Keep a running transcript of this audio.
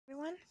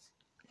everyone.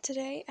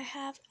 Today I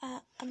have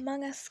a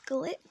Among Us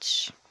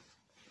glitch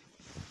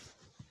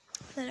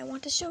that I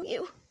want to show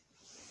you.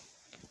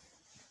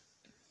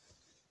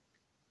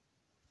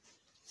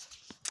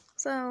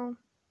 So,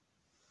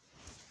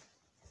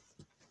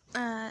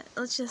 let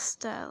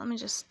me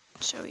just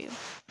show you.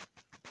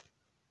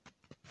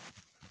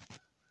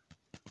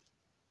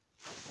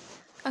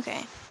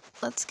 Okay,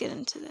 let's get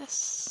into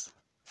this.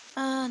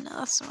 No,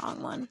 that's the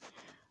wrong one.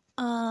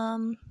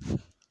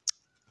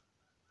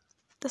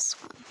 This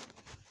one.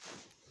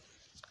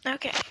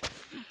 Okay.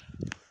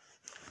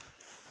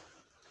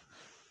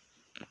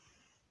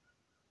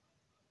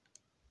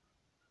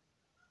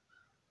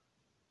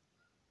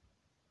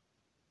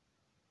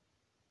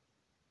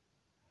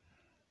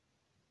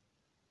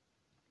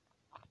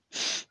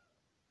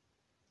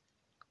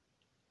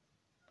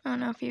 I don't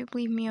know if you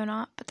believe me or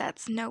not, but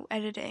that's no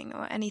editing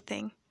or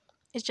anything.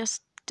 It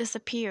just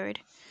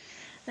disappeared.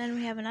 Then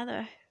we have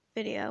another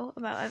video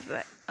about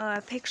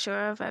a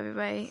picture of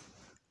everybody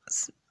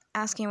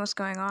asking what's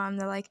going on.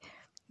 They're like,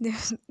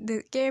 "There's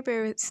the Gare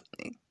Bear is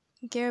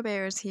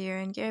here,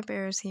 and Gare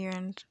Bear is here,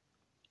 and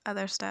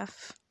other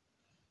stuff."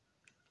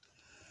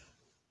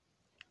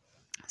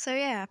 So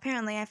yeah,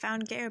 apparently I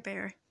found Gare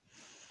Bear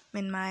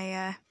in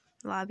my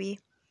lobby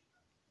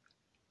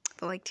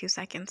for like 2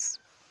 seconds.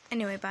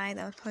 Anyway, bye.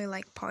 That was probably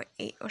like part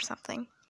 8 or something.